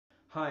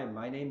Hi,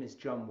 my name is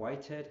K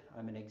Whitehead.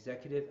 I'm an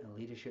executive and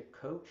leadership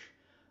coach,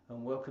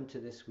 and welcome to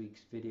this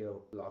week's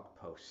video blog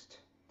post.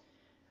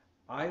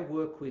 I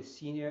work with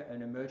senior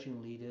and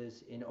emerging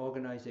leaders in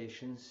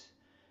organizations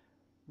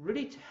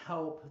really to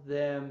help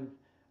them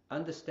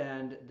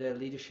understand their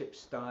leadership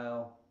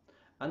style,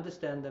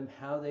 understand them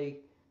how they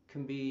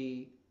can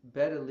be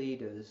better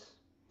leaders.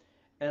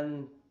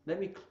 And let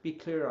me be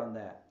clear on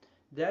that.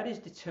 That is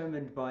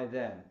determined by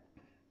them.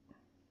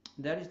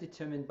 That is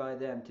determined by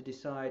them to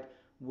decide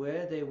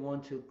where they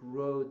want to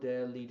grow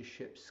their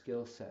leadership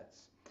skill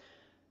sets.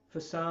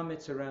 For some,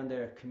 it's around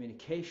their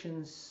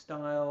communications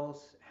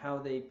styles, how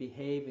they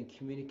behave and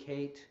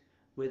communicate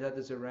with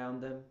others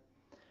around them.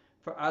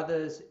 For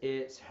others,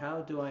 it's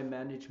how do I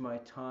manage my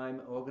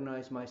time,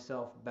 organize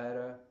myself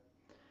better.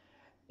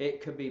 It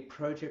could be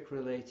project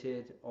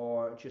related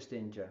or just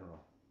in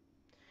general.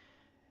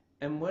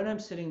 And when I'm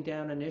sitting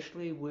down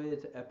initially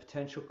with a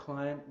potential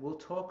client, we'll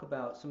talk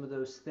about some of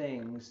those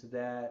things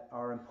that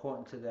are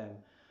important to them,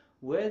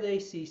 where they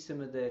see some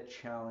of their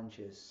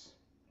challenges,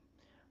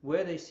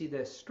 where they see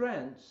their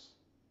strengths,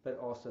 but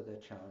also their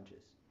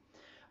challenges.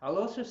 I'll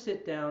also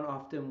sit down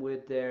often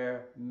with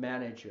their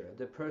manager,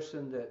 the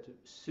person that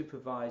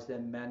supervises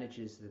them,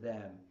 manages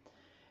them.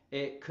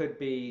 It could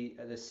be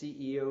the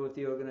CEO of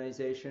the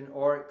organization,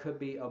 or it could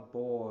be a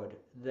board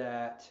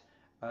that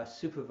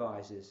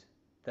supervises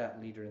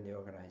that leader in the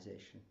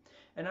organization.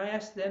 And I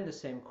ask them the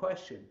same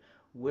question.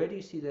 Where do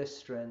you see their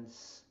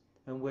strengths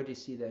and where do you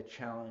see their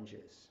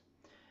challenges?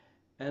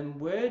 And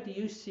where do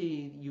you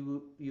see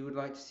you would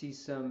like to see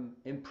some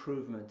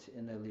improvement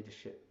in their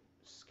leadership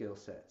skill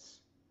sets?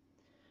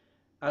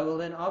 I will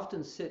then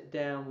often sit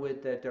down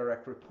with their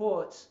direct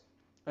reports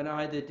and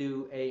either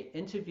do a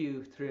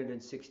interview,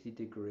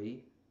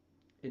 360-degree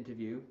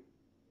interview,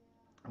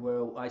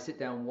 where I sit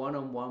down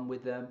one-on-one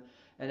with them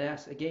and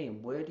ask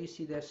again, where do you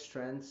see their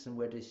strengths and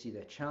where do you see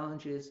their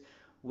challenges?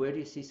 Where do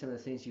you see some of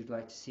the things you'd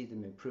like to see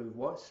them improve?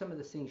 What are some of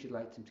the things you'd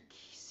like them to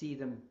see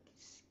them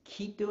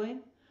keep doing?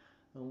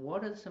 And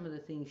what are some of the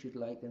things you'd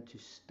like them to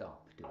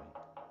stop doing?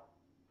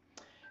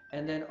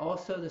 And then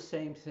also the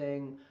same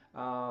thing,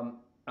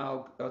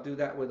 I'll do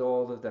that with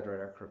all of the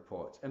direct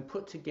reports and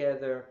put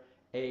together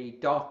a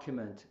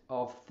document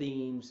of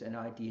themes and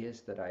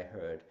ideas that I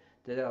heard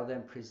that I'll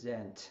then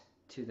present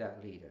to that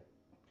leader.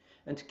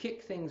 And to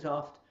kick things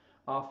off,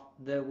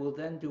 they will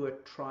then do a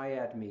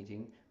triad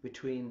meeting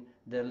between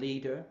the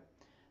leader,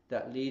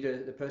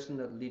 the person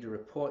that the leader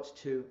reports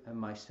to, and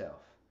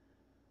myself,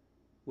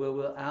 where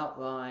we'll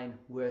outline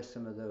where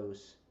some of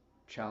those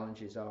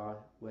challenges are,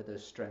 where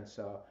those strengths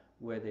are,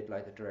 where they'd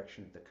like the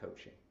direction of the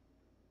coaching.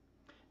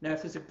 Now,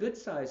 if there's a good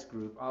sized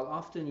group, I'll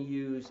often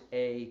use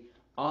a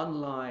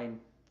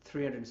online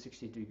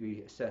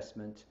 360-degree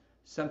assessment,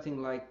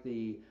 something like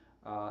the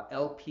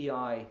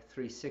LPI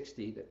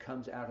 360 that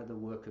comes out of the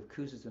work of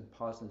Kouzes and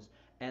Posner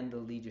and the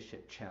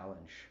Leadership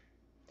Challenge.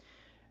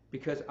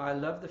 Because I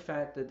love the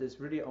fact that there's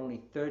really only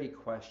 30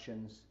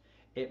 questions.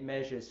 It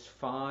measures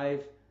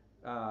 5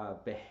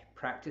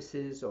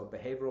 practices or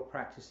behavioral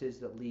practices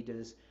that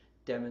leaders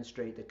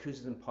demonstrate that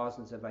Kouzes and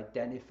Posner have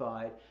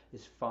identified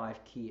as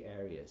 5 key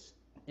areas.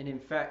 And in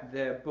fact,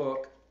 their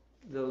book,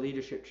 The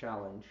Leadership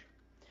Challenge,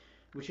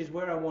 which is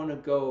where I want to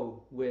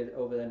go with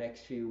over the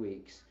next few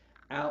weeks,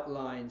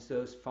 outlines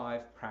those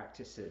 5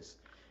 practices.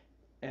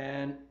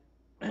 And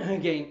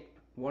again,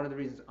 one of the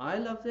reasons I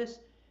love this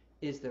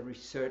is the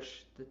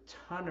research, the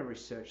ton of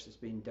research that's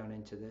been done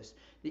into this,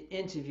 the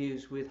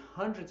interviews with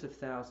hundreds of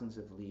thousands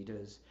of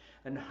leaders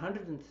and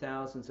hundreds and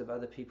thousands of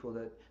other people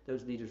that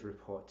those leaders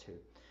report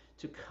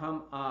to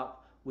come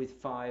up with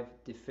 5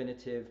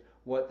 definitive,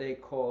 what they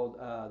call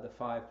the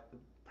 5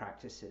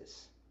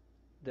 practices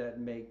that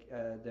make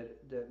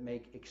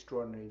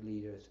extraordinary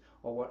leaders,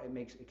 or what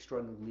makes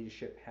extraordinary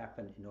leadership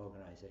happen in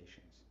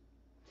organizations.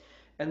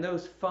 And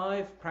those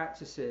 5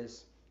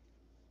 practices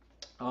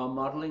are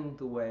modeling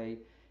the way,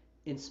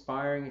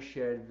 inspiring a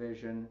shared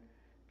vision,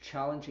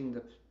 challenging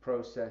the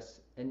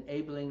process,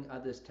 enabling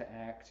others to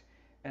act,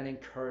 and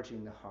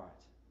encouraging the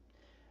heart.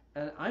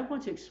 And I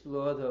want to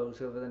explore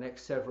those over the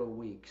next several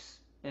weeks.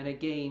 And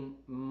again,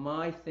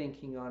 my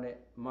thinking on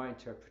it, my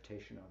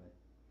interpretation of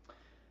it.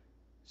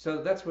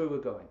 So that's where we're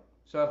going.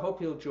 So I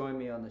hope you'll join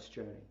me on this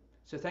journey.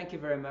 So thank you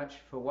very much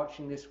for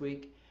watching this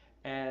week,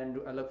 and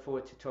I look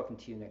forward to talking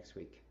to you next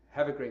week.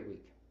 Have a great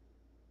week.